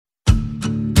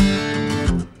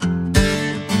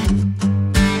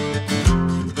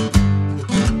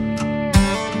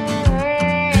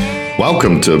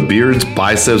Welcome to Beards,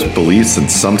 Biceps, Beliefs, and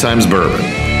Sometimes Bourbon,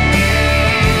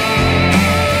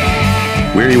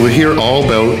 where you will hear all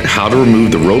about how to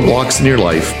remove the roadblocks in your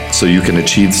life so you can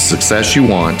achieve the success you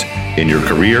want in your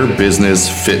career, business,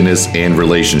 fitness, and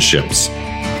relationships.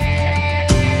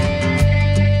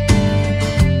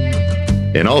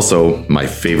 And also my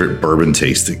favorite bourbon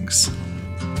tastings.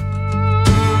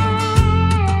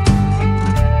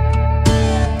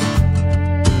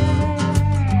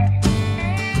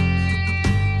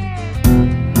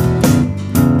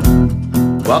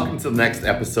 Welcome to the next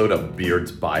episode of Beards,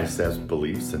 Biceps,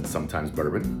 Beliefs, and Sometimes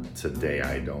Bourbon. Today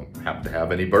I don't happen to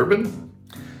have any bourbon,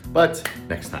 but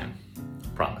next time,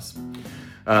 promise.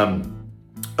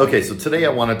 Okay, so today I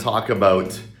want to talk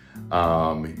about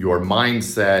your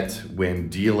mindset when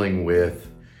dealing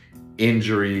with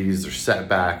injuries or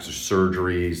setbacks or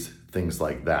surgeries, things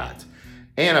like that.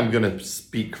 And I'm going to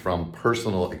speak from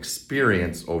personal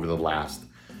experience over the last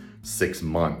 6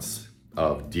 months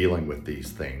of dealing with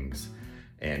these things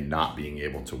and not being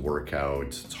able to work out.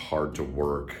 It's hard to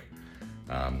work,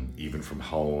 even from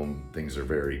home. Things are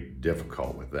very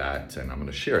difficult with that, and I'm going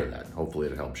to share that. Hopefully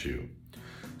it helps you.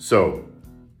 So,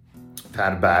 I've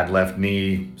had a bad left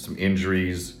knee, some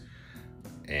injuries,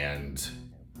 and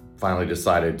finally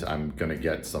decided I'm going to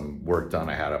get some work done.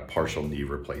 I had a partial knee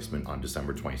replacement on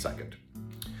December 22nd.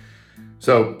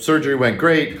 So, surgery went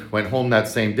great, went home that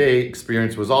same day,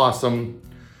 experience was awesome.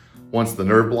 Once the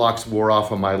nerve blocks wore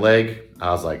off on my leg, I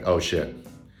was like, oh shit,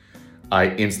 I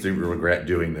instantly regret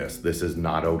doing this. This is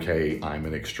not okay. I'm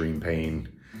in extreme pain.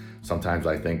 Sometimes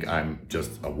I think I'm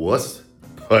just a wuss,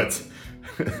 but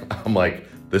I'm like,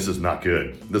 this is not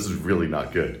good. This is really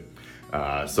not good.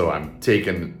 So I'm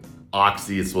taking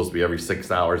Oxy. It's supposed to be every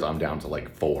 6 hours. I'm down to like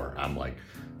 4. I'm like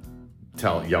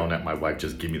yelling at my wife,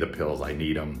 just give me the pills. I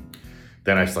need them.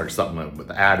 Then I start supplementing with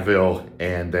Advil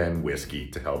and then whiskey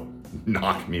to help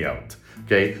knock me out.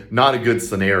 Okay, not a good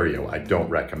scenario. I don't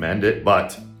recommend it,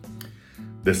 but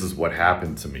this is what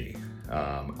happened to me.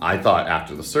 I thought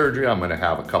after the surgery, I'm gonna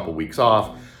have a couple weeks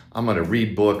off. I'm gonna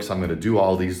read books. I'm gonna do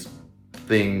all these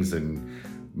things and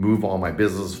move all my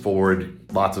business forward.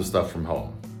 Lots of stuff from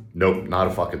home. Nope, not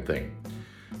a fucking thing.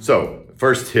 So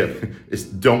first tip is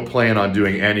don't plan on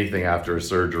doing anything after a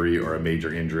surgery or a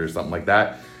major injury or something like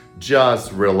that.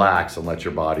 Just relax and let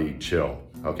your body chill,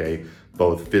 okay?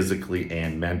 Both physically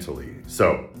and mentally.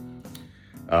 So,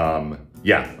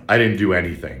 yeah, I didn't do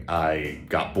anything. I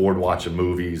got bored watching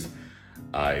movies.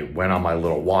 I went on my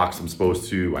little walks I'm supposed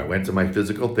to. I went to my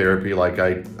physical therapy like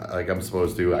I'm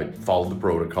supposed to. I followed the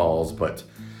protocols, but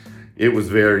it was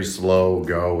very slow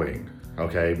going,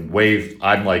 okay?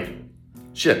 I'm like,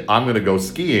 shit, I'm gonna go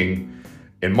skiing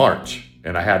in March.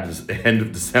 And I had this end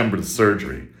of December the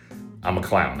surgery. I'm a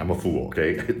clown, I'm a fool,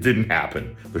 okay? It didn't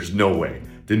happen. There's no way.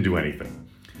 Didn't do anything.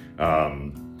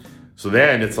 So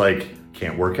then it's like,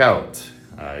 can't work out.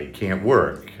 I can't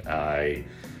work. I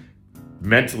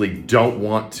mentally don't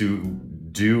want to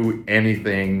do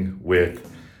anything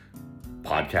with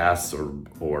podcasts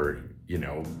or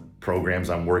programs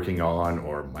I'm working on,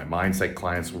 or my mindset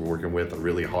clients we're working with are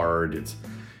really hard.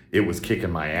 It was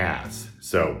kicking my ass.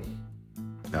 So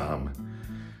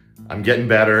I'm getting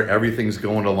better. Everything's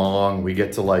going along. We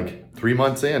get to like 3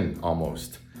 months in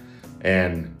almost.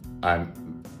 And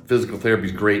physical therapy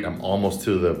is great. I'm almost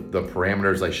to the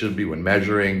parameters I should be when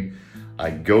measuring.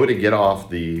 I go to get off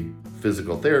the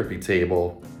physical therapy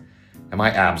table and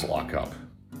my abs lock up.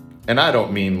 And I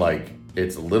don't mean like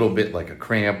it's a little bit like a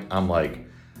cramp. I'm like,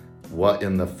 what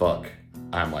in the fuck?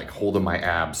 I'm like holding my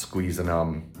abs, squeezing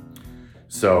them.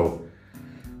 So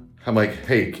I'm like,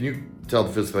 hey, can you tell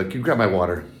the physical therapist, can you grab my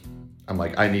water? I'm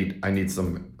like, I need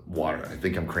some water. I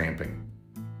think I'm cramping.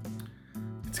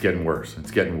 It's getting worse.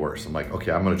 I'm like, okay,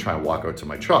 I'm gonna try and walk out to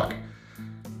my truck,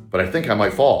 but I think I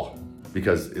might fall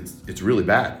because it's really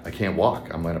bad. I can't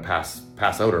walk. I'm gonna pass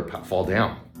out or fall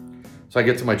down. So I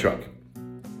get to my truck,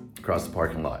 across the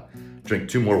parking lot, drink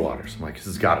 2 more waters. I'm like, this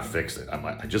has gotta fix it. I'm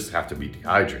like, I just have to be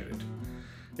dehydrated.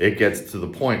 It gets to the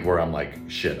point where I'm like,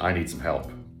 shit, I need some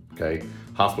help, okay?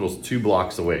 Hospital's 2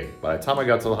 blocks away. By the time I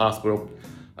got to the hospital,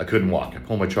 I couldn't walk. I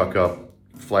pulled my truck up,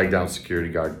 flagged down security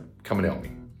guard, coming to help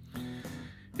me.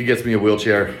 He gets me a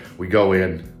wheelchair. We go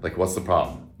in. Like, what's the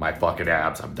problem? My fucking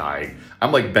abs. I'm dying.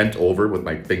 I'm like bent over with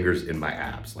my fingers in my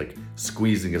abs, like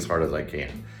squeezing as hard as I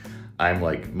can. I'm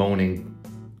like moaning,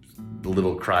 a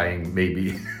little crying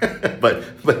maybe, but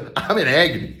I'm in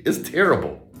agony. It's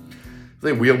terrible.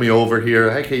 They wheel me over here.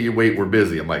 Okay, you wait. We're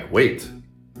busy. I'm like, wait.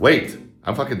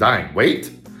 I'm fucking dying. Wait.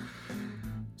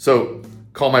 So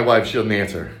call my wife. She doesn't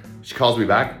answer. She calls me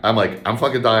back. I'm like, I'm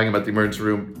fucking dying. I'm at the emergency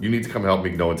room. You need to come help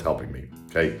me. No one's helping me.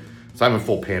 Okay. So I'm in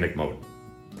full panic mode.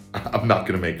 I'm not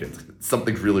gonna make it.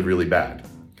 Something's really, really bad.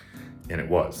 And it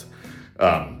was.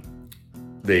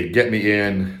 They get me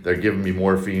in, they're giving me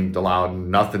morphine, Dilaudid,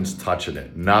 nothing's touching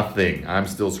it, nothing. I'm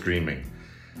still screaming.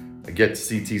 I get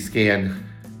CT scan,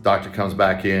 doctor comes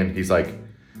back in, he's like,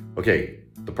 okay,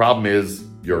 the problem is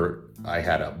I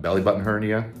had a belly button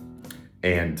hernia,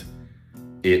 and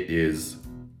it is,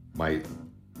 my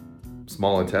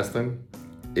small intestine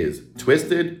is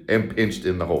twisted and pinched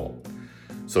in the hole.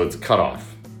 So it's cut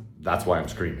off. That's why I'm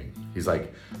screaming. He's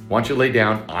like, why don't you lay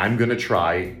down? I'm gonna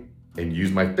try and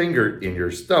use my finger in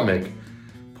your stomach,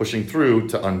 pushing through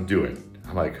to undo it.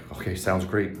 I'm like, okay, sounds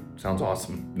great. Sounds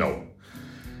awesome. No.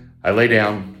 I lay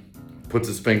down, puts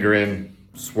his finger in,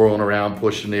 swirling around,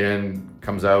 pushing in,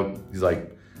 comes out. He's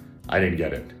like, I didn't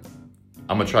get it.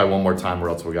 I'm gonna try one more time or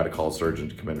else we gotta call a surgeon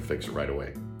to come in and fix it right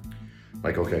away. I'm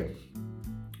like, okay,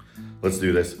 let's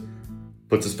do this.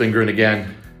 Puts his finger in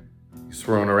again. He's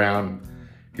swirling around.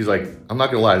 He's like, I'm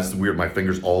not gonna lie, this is weird. My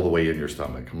finger's all the way in your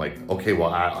stomach. I'm like, okay,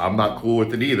 well, I'm not cool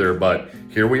with it either, but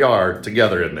here we are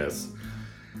together in this.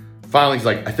 Finally, he's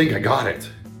like, I think I got it.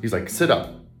 He's like, sit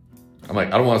up. I'm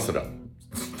like, I don't wanna sit up.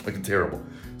 It's fucking terrible.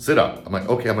 Sit up. I'm like,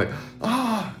 okay. I'm like,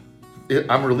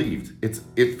 I'm relieved.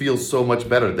 It feels so much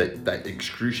better. That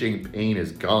excruciating pain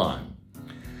is gone.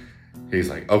 He's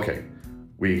like, okay,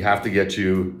 we have to get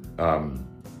you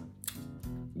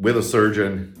with a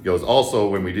surgeon. He goes, also,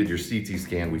 when we did your CT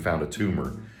scan, we found a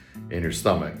tumor in your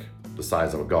stomach, the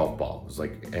size of a golf ball. It was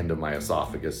like end of my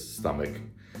esophagus, stomach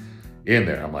in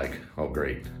there. I'm like, oh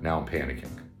great, now I'm panicking,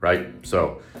 right?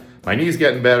 So my knee's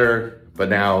getting better, but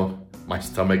now my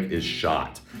stomach is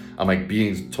shot. I'm like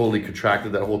being totally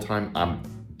contracted that whole time. I'm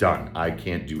done. I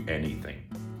can't do anything.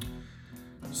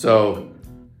 So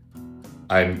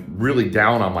I'm really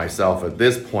down on myself at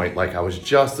this point. Like I was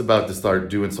just about to start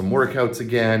doing some workouts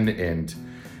again and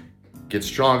get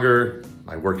stronger.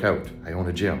 I work out. I own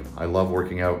a gym. I love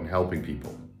working out and helping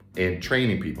people and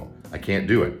training people. I can't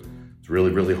do it. It's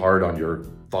really, really hard on your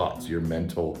thoughts, your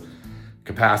mental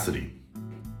capacity.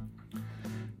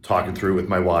 Talking through with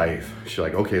my wife. She's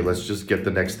like, okay, let's just get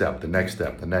the next step, the next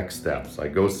step, the next step. So I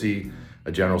go see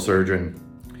a general surgeon.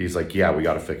 He's like, yeah, we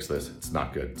got to fix this. It's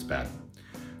not good. It's bad.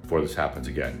 Before this happens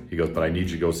again. He goes, but I need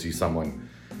you to go see someone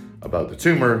about the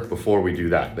tumor before we do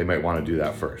that. They might want to do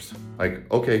that first. Like,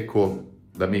 okay, cool.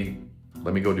 Let me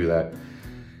go do that.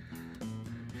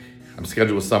 I'm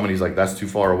scheduled with someone. He's like, that's too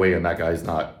far away and that guy's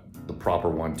not the proper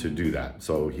one to do that.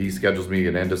 So he schedules me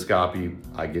an endoscopy.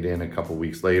 I get in a couple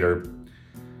weeks later.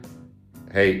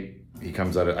 Hey, I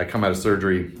come out of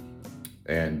surgery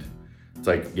and it's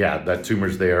like, yeah, that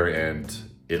tumor's there and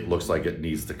it looks like it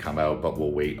needs to come out, but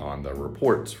we'll wait on the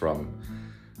reports from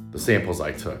the samples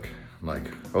I took. I'm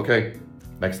like, okay,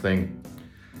 next thing.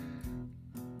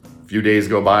 A few days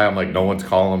go by, I'm like, no one's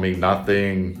calling me,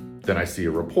 nothing. Then I see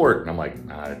a report and I'm like,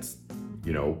 nah, it's,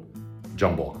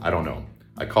 jumble. I don't know.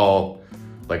 I call,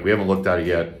 like, we haven't looked at it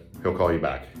yet. He'll call you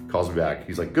back. Calls me back.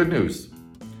 He's like, good news.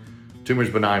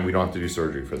 Tumor's benign, we don't have to do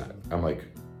surgery for that. I'm like,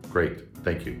 great,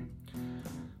 thank you.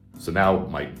 So now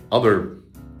my other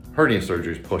hernia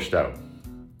surgery is pushed out.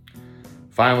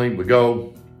 Finally, we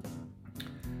go,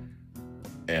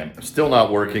 and I'm still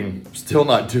not working, still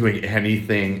not doing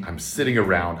anything. I'm sitting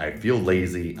around, I feel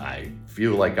lazy, I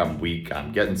feel like I'm weak,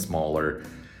 I'm getting smaller.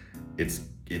 It's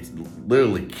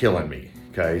literally killing me,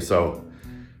 okay? So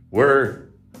we're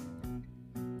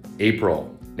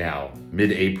April now,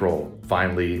 mid-April,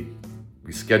 finally,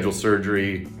 we schedule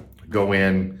surgery, go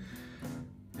in.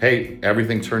 Hey,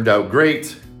 everything turned out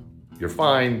great. You're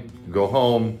fine. Go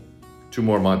home. 2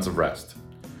 more months of rest,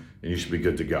 and you should be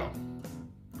good to go.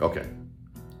 Okay,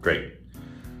 great.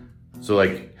 So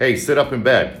like, hey, sit up in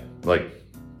bed. Like,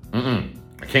 I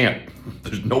can't.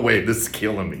 There's no way. This is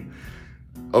killing me.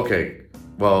 Okay,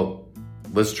 well,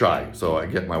 let's try. So I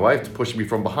get my wife to push me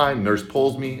from behind. Nurse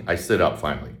pulls me. I sit up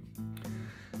finally.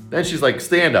 Then she's like,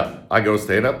 stand up. I go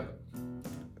stand up.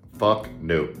 Fuck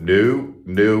no.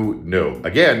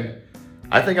 Again,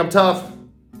 I think I'm tough.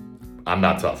 I'm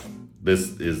not tough.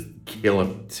 This is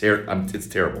killing. It's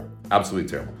terrible. Absolutely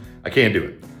terrible. I can't do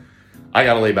it. I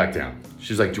gotta lay back down.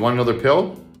 She's like, do you want another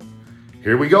pill?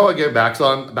 Here we go again. Back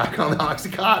on the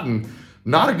Oxycontin.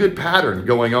 Not a good pattern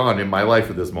going on in my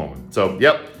life at this moment. So,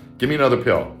 yep, give me another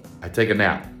pill. I take a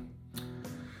nap.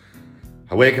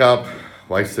 I wake up,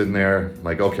 wife's sitting there, I'm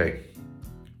like, okay,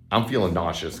 I'm feeling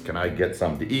nauseous. Can I get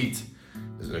something to eat?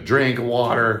 Is it a drink,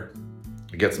 water?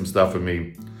 Get some stuff with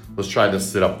me. Let's try this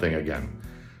sit up thing again.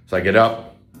 So I get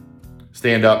up,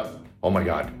 stand up. Oh my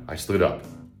God, I stood up.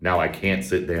 Now I can't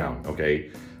sit down,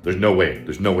 okay? There's no way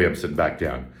I'm sitting back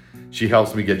down. She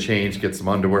helps me get changed, get some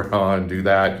underwear on, do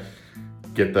that.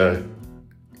 Get the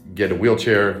get a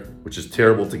wheelchair, which is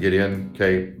terrible to get in,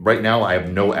 okay? Right now, I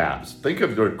have no abs. Think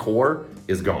of your core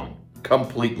is gone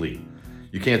completely.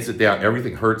 You can't sit down.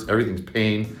 Everything hurts. Everything's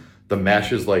pain. The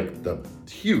mesh is like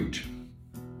huge.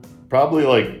 Probably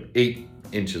like 8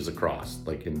 inches across,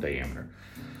 like in diameter.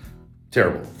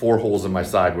 Terrible. 4 holes in my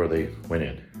side where they went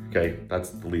in, okay?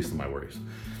 That's the least of my worries.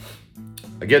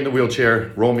 I get in the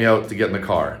wheelchair, roll me out to get in the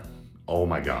car. Oh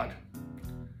my God.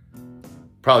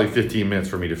 Probably 15 minutes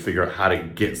for me to figure out how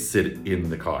to sit in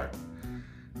the car.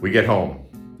 We get home.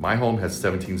 My home has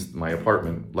 17, my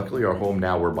apartment, luckily our home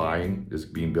now we're buying is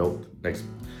being built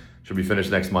should be finished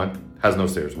next month, has no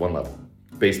stairs, 1 level.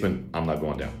 Basement, I'm not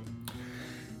going down.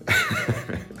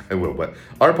 I will, but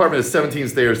our apartment has 17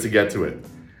 stairs to get to it.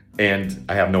 And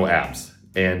I have no abs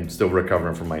and still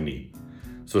recovering from my knee.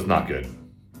 So it's not good.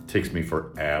 It takes me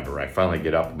forever. I finally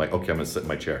get up, I'm like, okay, I'm gonna sit in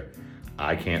my chair.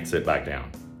 I can't sit back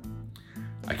down.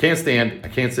 I can't stand, I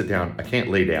can't sit down, I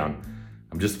can't lay down.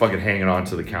 I'm just fucking hanging on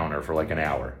to the counter for like an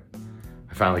hour.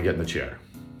 I finally get in the chair.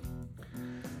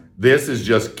 This is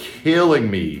just killing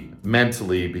me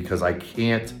mentally because I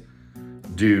can't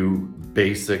do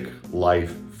basic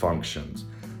life functions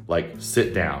like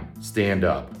sit down, stand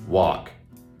up, walk,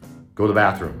 go to the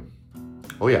bathroom.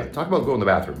 Oh yeah, talk about going to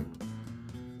the bathroom.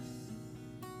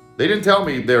 They didn't tell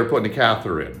me they were putting a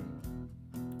catheter in.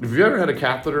 Have you ever had a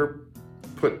catheter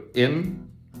put in?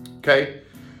 Okay,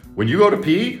 when you go to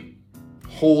pee,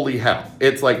 holy hell,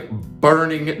 it's like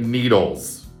burning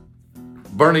needles.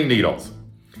 Burning needles.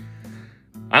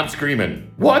 I'm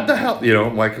screaming, what the hell? You know,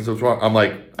 I'm like, what's wrong? I'm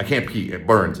like, I can't pee, it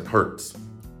burns, it hurts.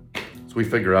 So we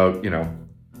figure out,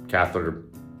 catheter.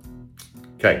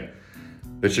 Okay,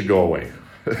 this should go away.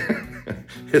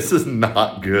 This is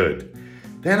not good.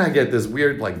 Then I get this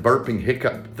weird like burping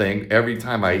hiccup thing every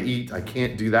time I eat. I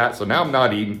can't do that. So now I'm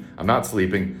not eating, I'm not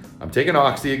sleeping. I'm taking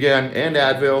Oxy again and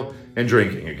Advil and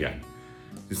drinking again.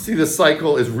 You see, the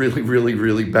cycle is really, really,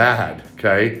 really bad,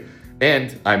 okay?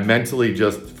 And I'm mentally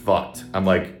just fucked. I'm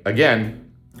like,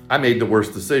 again, I made the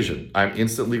worst decision. I'm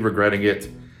instantly regretting it.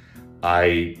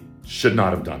 I should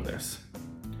not have done this.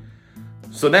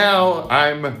 So now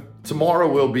tomorrow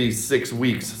will be 6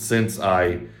 weeks since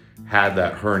I had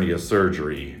that hernia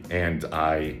surgery and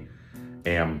I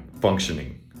am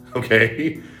functioning,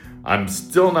 okay? I'm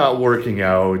still not working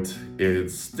out.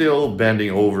 It's still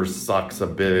bending over, sucks a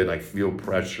bit. I feel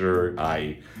pressure.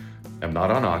 I am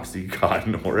not on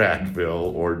Oxycontin or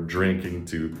Advil or drinking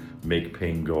to make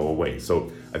pain go away.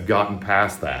 So I've gotten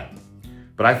past that.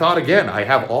 But I thought, again, I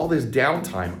have all this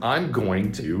downtime. I'm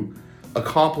going to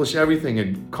accomplish everything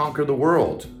and conquer the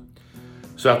world.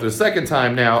 So after the second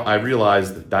time now, I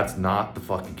realized that that's not the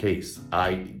fucking case.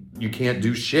 You can't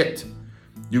do shit.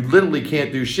 You literally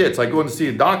can't do shit. So I go in to see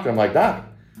a doctor. I'm like, Doc,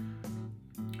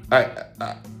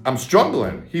 I'm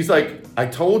struggling. He's like, I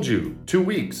told you, 2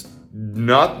 weeks,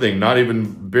 nothing, not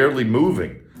even barely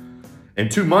moving.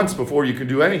 And 2 months before you can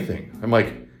do anything. I'm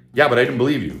like, yeah, but I didn't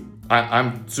believe you.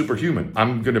 I'm superhuman.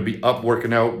 I'm gonna be up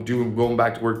working out, going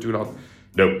back to work, doing all.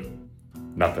 Nope,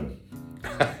 nothing.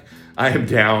 I am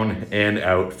down and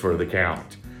out for the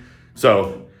count.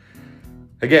 So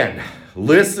again,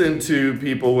 listen to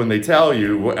people when they tell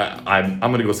you, I'm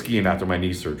gonna go skiing after my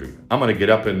knee surgery. I'm gonna get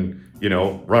up and,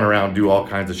 run around, do all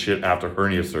kinds of shit after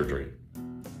hernia surgery.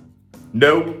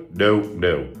 Nope,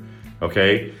 no.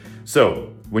 Okay?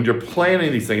 So when you're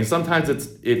planning these things, sometimes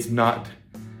it's not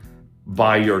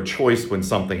by your choice when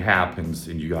something happens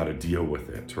and you gotta deal with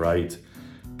it, right?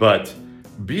 But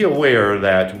be aware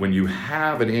that when you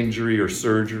have an injury or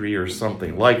surgery or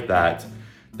something like that,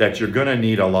 that you're gonna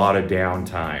need a lot of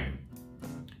downtime.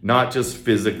 Not just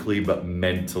physically, but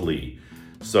mentally.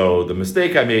 So the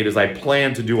mistake I made is I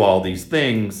planned to do all these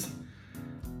things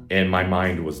and my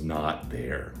mind was not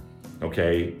there,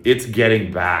 okay? It's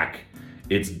getting back.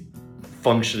 It's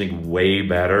functioning way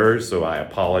better. So I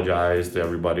apologize to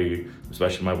everybody,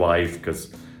 especially my wife,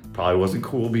 because probably wasn't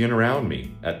cool being around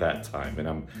me at that time.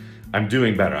 And I'm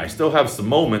doing better. I still have some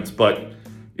moments, but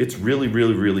it's really,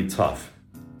 really, really tough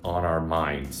on our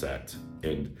mindset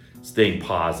and staying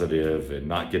positive and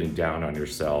not getting down on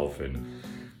yourself and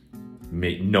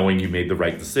knowing you made the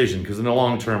right decision. Because in the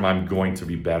long term, I'm going to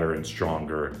be better and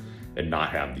stronger and not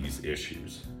have these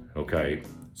issues, okay?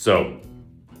 So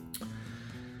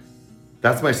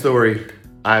that's my story.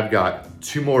 I've got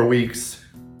 2 more weeks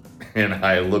and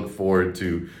I look forward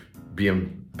to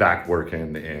being back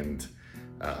working and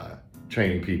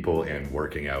training people and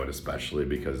working out, especially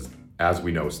because as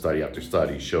we know, study after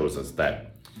study shows us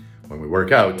that when we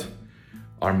work out,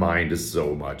 our mind is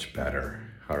so much better,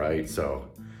 all right? So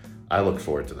I look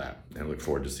forward to that and look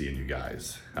forward to seeing you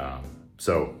guys.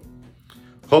 So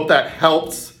hope that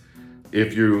helps.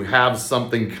 if you have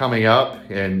something coming up,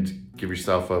 and give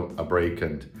yourself a break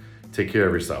and take care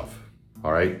of yourself.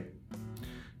 All right.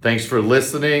 Thanks for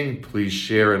listening. Please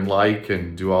share and like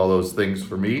and do all those things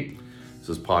for me.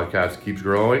 This podcast keeps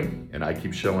growing and I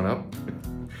keep showing up.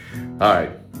 All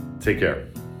right. Take care.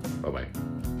 Bye-bye.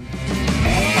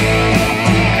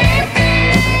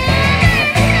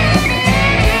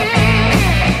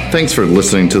 Thanks for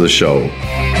listening to the show.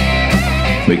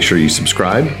 Make sure you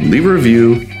subscribe, leave a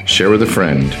review, share with a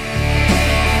friend.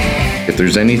 If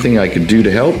there's anything I could do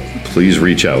to help, please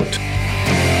reach out.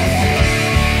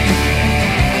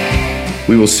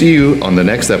 We will see you on the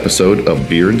next episode of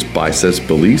Beards, Biceps,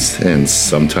 Beliefs, and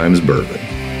Sometimes Bourbon.